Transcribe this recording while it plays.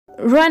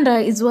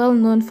Rwanda is well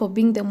known for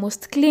being the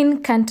most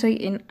clean country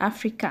in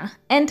Africa,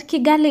 and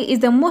Kigali is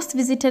the most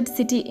visited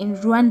city in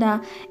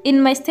Rwanda.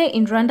 In my stay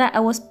in Rwanda, I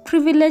was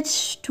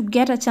privileged to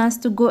get a chance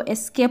to go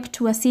escape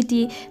to a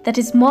city that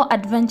is more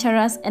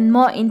adventurous and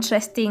more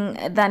interesting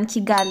than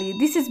Kigali.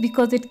 This is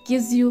because it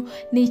gives you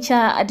nature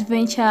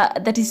adventure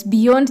that is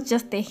beyond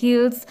just the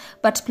hills,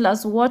 but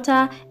plus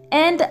water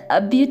and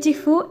a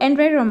beautiful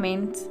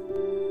environment.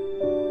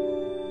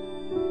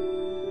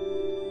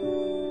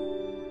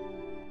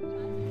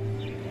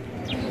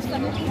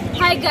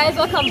 Hi guys,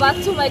 welcome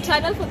back to my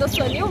channel. For those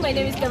who are new, my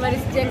name is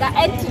Jenga,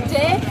 and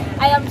today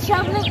I am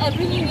traveling and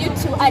bringing you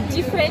to a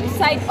different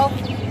side of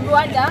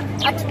Rwanda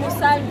at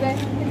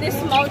Musanze, this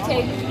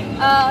mountain.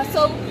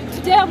 So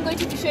today I'm going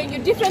to be showing you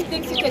different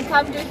things you can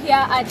come to here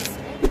at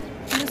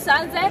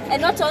Musanze,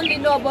 and not only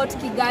know about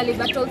Kigali,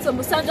 but also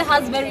Musanze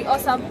has very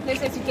awesome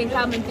places you can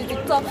come and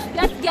visit. So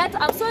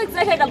I'm so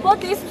excited about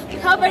this. We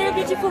have very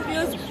beautiful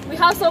views, we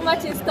have so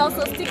much in store,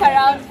 so stick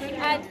around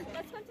and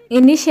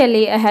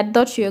initially, I had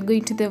thought we were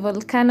going to the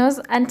volcanoes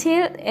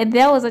until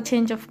there was a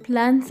change of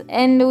plans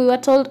and we were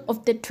told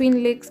of the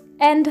Twin Lakes,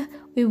 and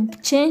we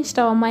changed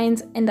our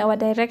minds and our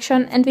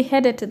direction and we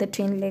headed to the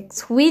Twin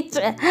Lakes, which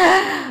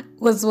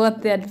was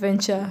worth the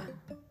adventure.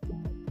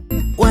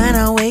 When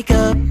I wake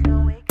up,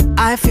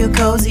 I feel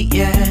cozy,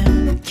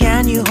 yeah.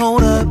 Can you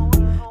hold up?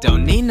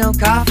 Don't need no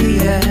coffee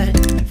yet.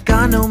 I've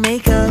got no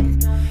makeup.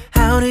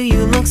 How do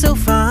you look so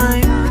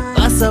fine?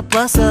 Bust up,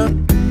 bust up.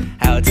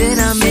 How did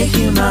I make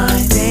you mine?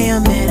 Stay a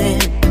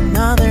minute,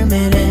 another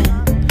minute.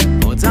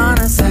 Hold on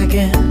a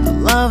second, I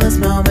love this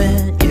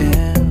moment,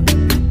 yeah.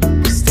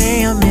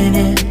 Stay a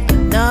minute,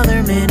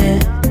 another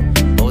minute.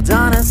 Hold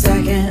on a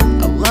second,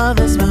 I love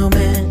this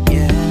moment,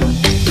 yeah.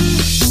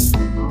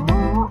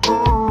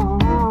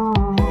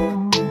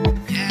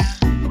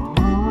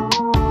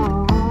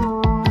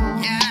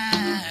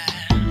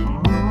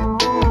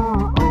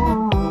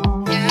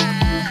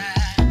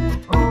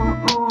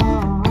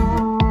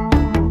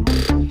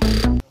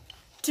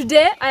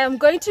 Today, I am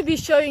going to be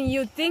showing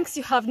you things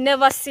you have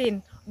never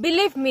seen.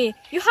 Believe me,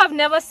 you have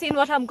never seen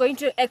what I'm going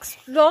to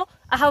explore.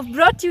 I have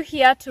brought you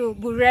here to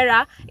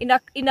Burera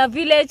in a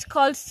village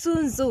called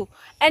Sunzu.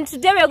 And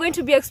today we are going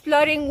to be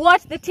exploring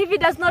what the TV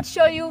does not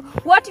show you,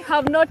 what you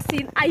have not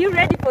seen. Are you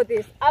ready for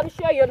this? I'm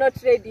sure you're not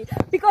ready,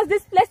 because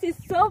this place is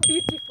so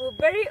beautiful,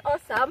 very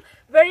awesome,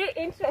 very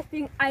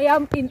interesting. I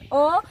am in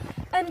awe.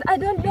 And I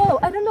don't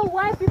know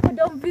why people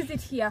don't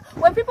visit here.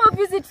 When people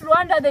visit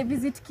Rwanda, they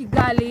visit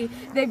Kigali,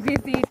 they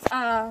visit,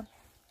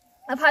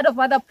 I've heard of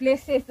other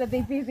places that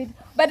they visit,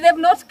 but they've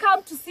not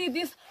come to see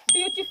this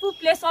beautiful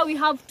place where we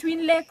have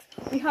Twin Lakes,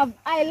 we have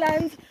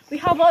islands, we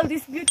have all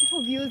these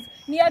beautiful views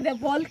near the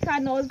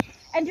volcanoes,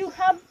 and you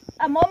have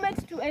a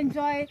moment to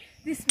enjoy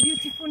this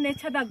beautiful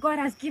nature that God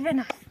has given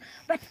us.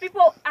 But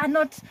people are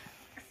not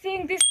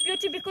seeing this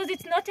beauty because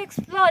it's not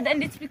explored,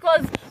 and it's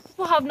because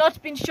people have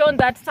not been shown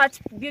that such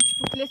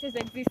beautiful places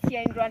exist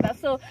here in Rwanda.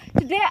 So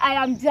today I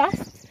am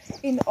just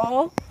in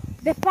awe.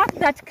 The fact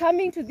that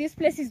coming to this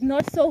place is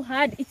not so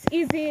hard, it's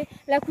easy.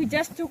 Like, we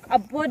just took a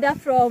border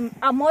from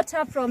a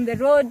motor from the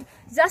road,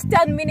 just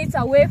 10 minutes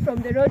away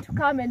from the road, to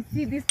come and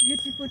see these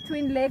beautiful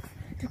Twin Lakes,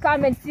 to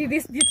come and see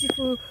these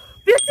beautiful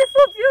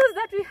views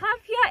that we have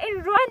here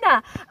in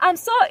Rwanda. I'm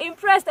so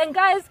impressed, and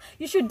guys,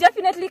 you should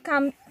definitely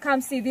come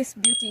see this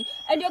beauty.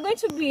 And you're going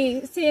to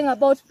be seeing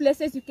about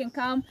places you can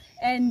come,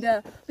 and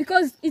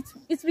because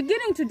it's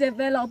beginning to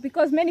develop,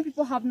 because many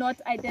people have not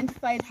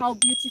identified how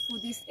beautiful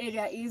this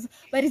area is,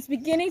 but it's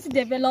beginning to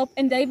develop,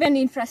 and there are even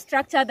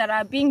infrastructure that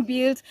are being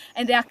built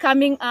and they are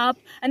coming up.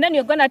 And then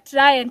you're gonna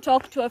try and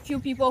talk to a few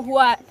people who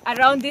are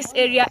around this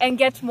area and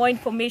get more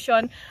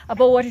information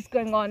about what is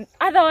going on.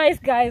 Otherwise,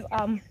 guys,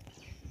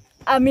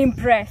 I'm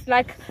impressed.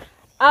 Like,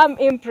 I'm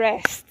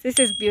impressed. This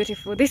is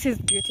beautiful. This is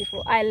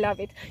beautiful. I love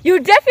it. You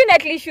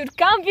definitely should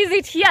come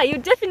visit here. You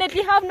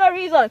definitely have no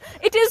reason.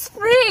 It is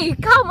free.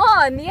 Come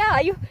on. Yeah,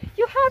 you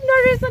have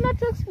no reason not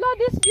to explore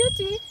this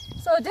beauty.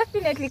 So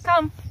definitely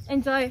come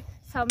enjoy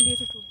some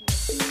beautiful views.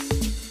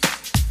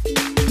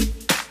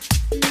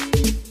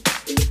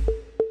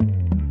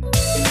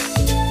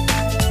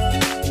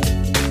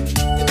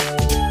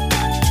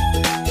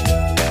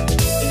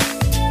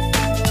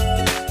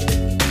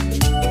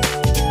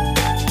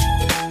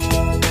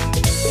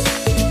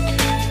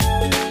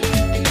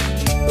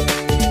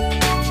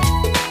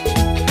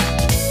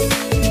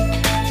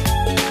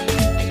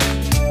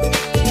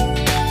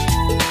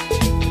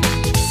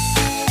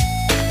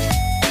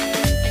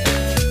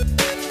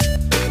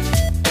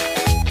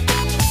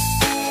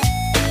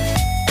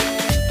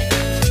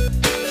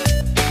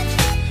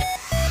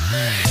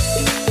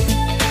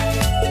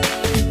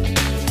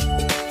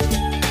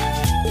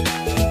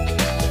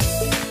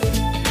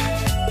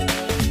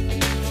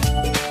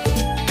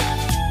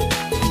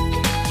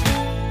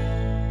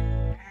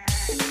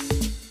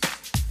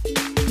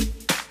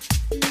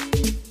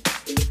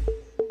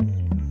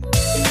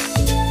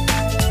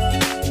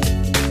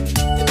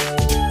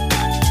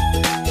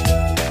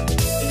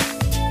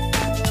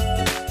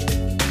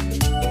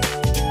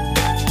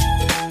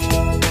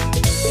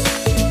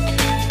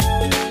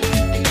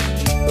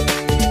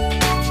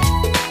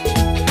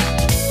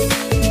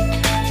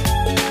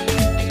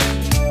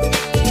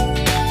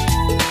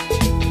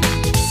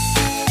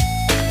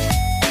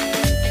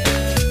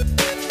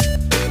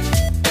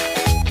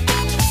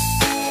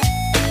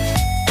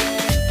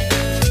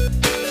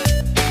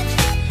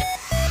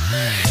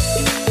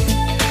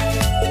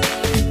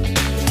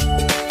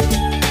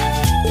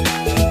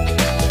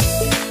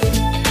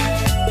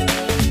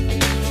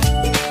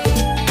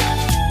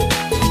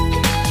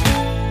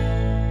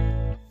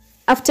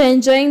 After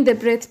enjoying the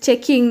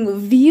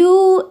breathtaking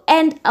view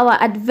and our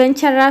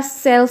adventurous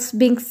selves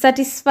being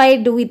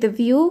satisfied with the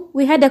view,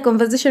 we had a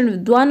conversation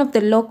with one of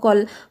the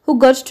local who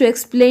got to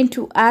explain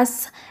to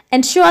us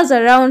and show us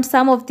around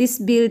some of these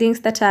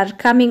buildings that are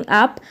coming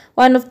up,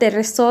 one of the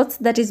resorts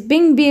that is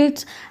being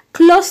built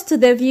close to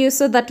the view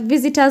so that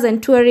visitors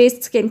and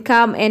tourists can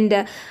come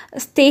and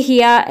stay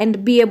here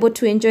and be able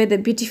to enjoy the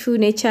beautiful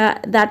nature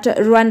that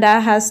Rwanda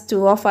has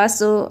to offer.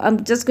 So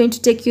I'm just going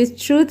to take you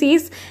through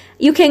this.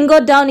 You can go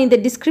down in the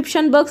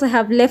description box. I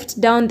have left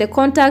down the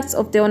contacts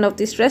of the owner of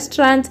this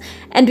restaurant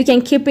and we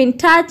can keep in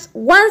touch.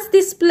 Once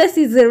this place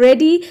is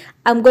ready,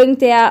 I'm going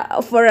there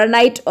for a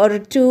night or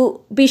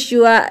two. Be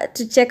sure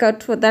to check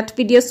out for that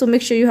video. So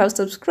make sure you have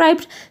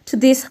subscribed to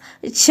this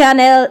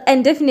channel.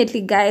 And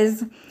definitely,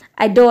 guys,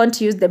 I don't want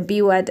to use the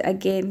B word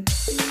again.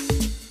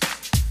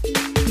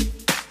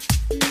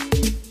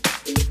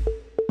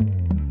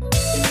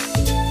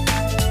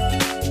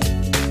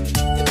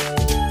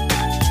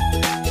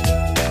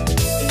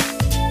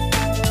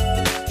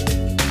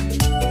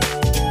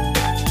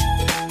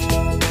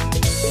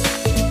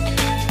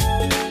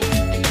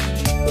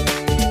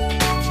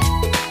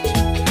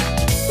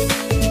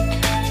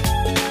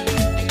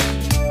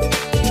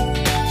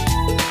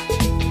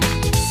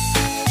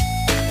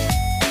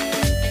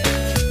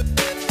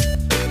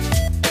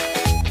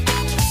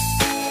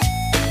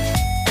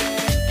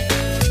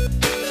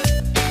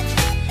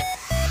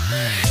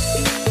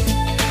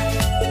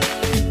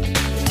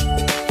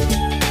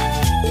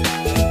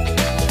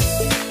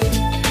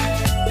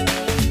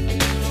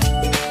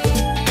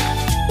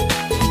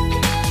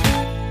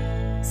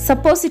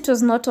 Suppose it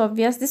was not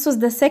obvious, this was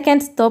the second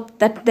stop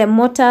that the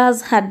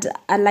motors had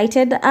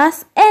alighted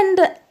us and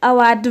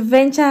our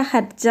adventure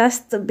had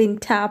just been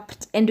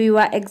tapped and we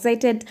were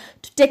excited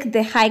to take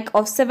the hike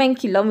of 7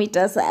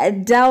 kilometers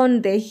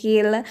down the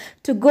hill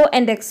to go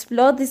and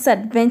explore this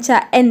adventure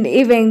and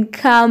even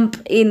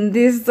camp in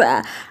this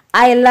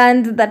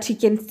island that you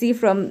can see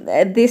from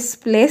this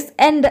place.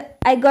 And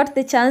I got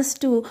the chance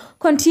to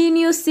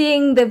continue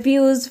seeing the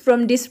views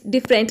from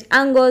different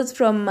angles,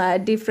 from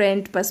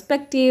different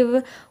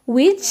perspective,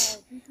 which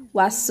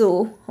was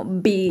so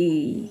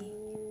big.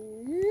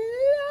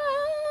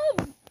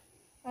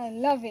 I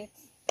love it.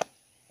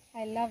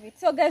 I love it.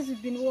 So guys,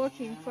 we've been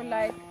walking for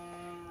like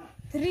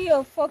 3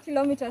 or 4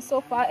 kilometers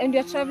so far, and we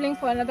are traveling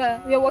for another,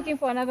 we are walking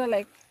for another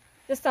like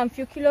just some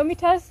few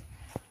kilometers.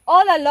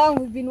 All along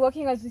we've been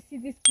walking as we see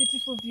this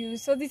beautiful view.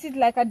 So this is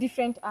like a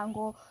different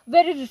angle,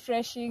 very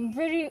refreshing,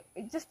 very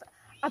just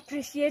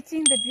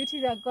appreciating the beauty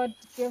that God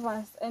gave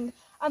us. And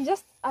I'm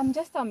just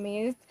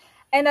amazed,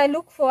 and I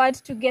look forward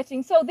to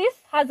getting, so this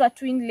has a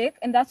twin lake,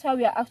 and that's where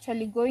we are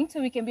actually going, so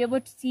we can be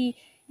able to see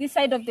this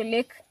side of the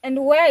lake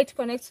and where it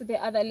connects to the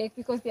other lake,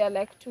 because they are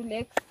like 2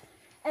 lakes,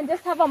 and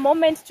just have a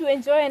moment to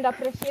enjoy and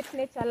appreciate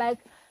nature. Like,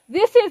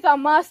 this is a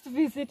must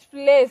visit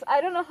place.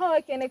 I don't know how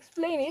I can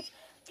explain it.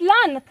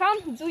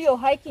 Come do your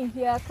hiking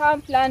here,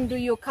 come plan do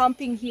your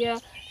camping here,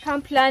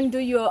 come plan do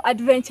your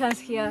adventures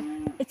here.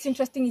 It's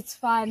interesting, it's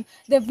fun,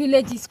 the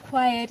village is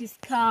quiet, it's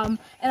calm,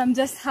 and I'm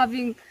just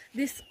having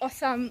this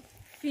awesome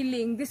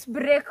feeling, this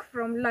break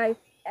from life,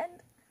 and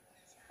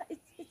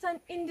it's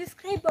an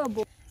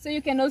indescribable. So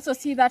you can also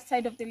see that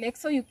side of the lake,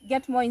 so you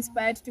get more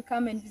inspired to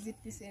come and visit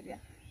this area.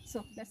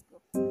 So let's go.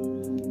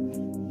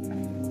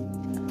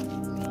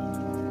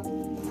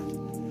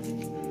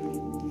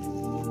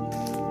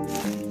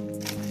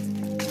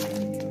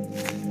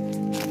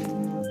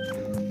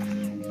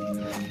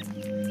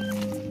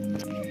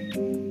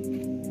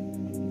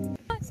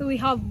 So we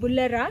have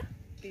Bulera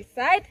this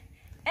side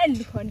and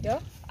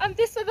Luhondo on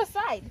this other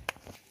side.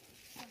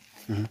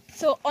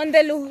 So on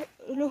the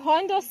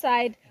Luhondo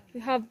side,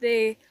 we have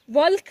the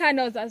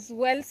volcanoes as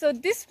well. So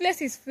this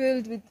place is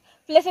filled with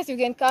places you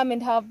can come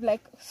and have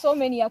like so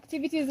many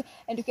activities,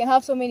 and you can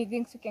have so many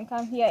things you can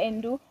come here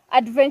and do.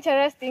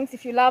 Adventurous things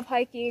if you love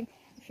hiking,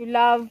 if you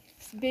love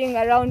being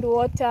around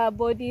water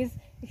bodies,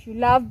 if you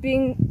love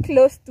being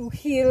close to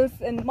hills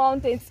and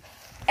mountains.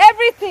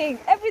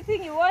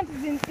 Everything you want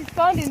is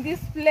found in this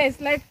place.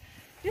 Like,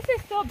 this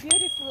is so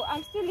beautiful.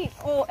 I'm still in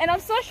awe, and I'm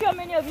so sure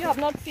many of you have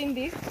not seen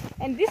this,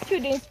 and this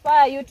should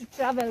inspire you to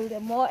travel there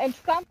more and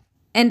to come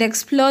and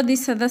explore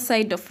this other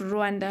side of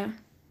Rwanda.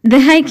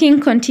 The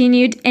hiking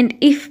continued, and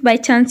if by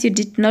chance you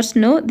did not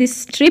know,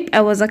 this trip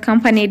I was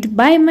accompanied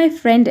by my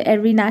friend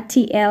Erina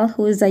TL,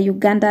 who is a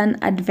Ugandan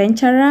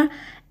adventurer,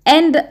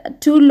 and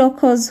 2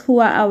 locals who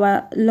are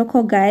our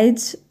local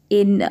guides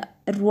in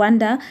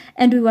Rwanda,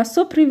 and we were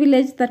so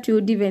privileged that we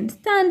would even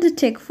stand,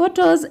 take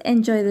photos,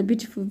 enjoy the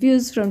beautiful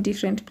views from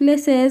different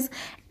places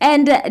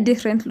and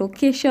different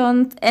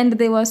locations, and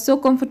they were so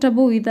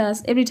comfortable with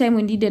us every time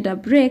we needed a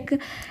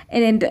break.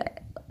 And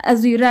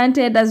as we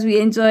ranted, as we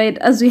enjoyed,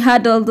 as we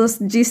had all those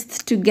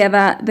gists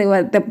together, they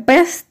were the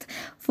best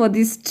for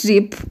this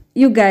trip.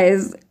 You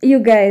guys,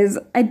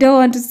 I don't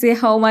want to say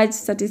how much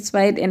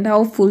satisfied and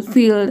how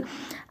fulfilled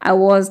I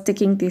was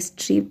taking this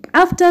trip.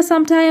 After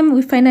some time,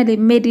 we finally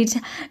made it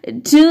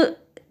to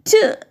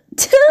the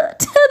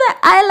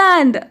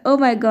island. Oh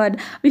my god.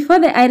 Before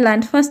the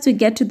island, first we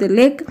get to the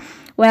lake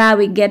where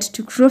we get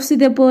to cruise with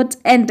the boat.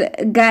 And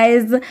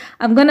guys,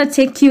 I'm gonna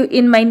take you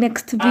in my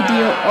next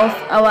video of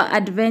our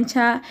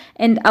adventure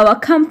and our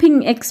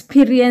camping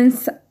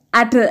experience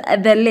at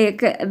the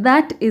lake.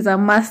 That is a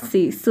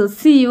must-see. So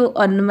see you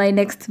on my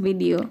next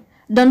video.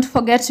 Don't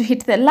forget to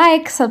hit the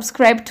like,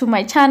 subscribe to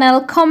my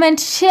channel,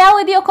 comment, share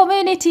with your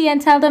community, and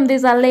tell them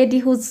there's a lady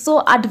who's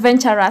so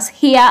adventurous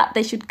here.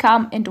 They should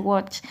come and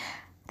watch.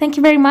 Thank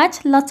you very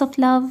much. Lots of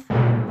love.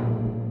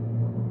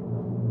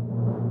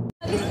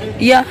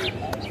 Yeah.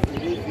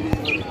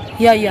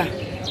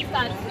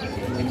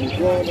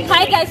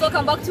 Hi guys,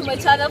 welcome back to my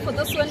channel. For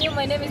those who are new,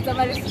 my name is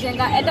Damaris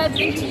Jenga and I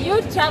bring to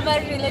you travel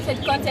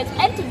related content.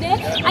 And today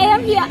I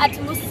am here at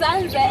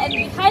Musanze, and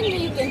behind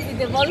me you can see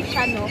the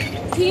volcano,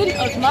 hill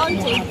or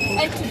mountain.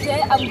 And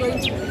today I'm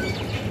going to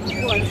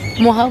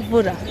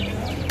Mohavura.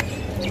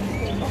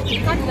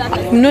 cut that.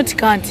 I'm not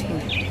counting.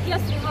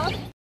 Yes, we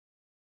have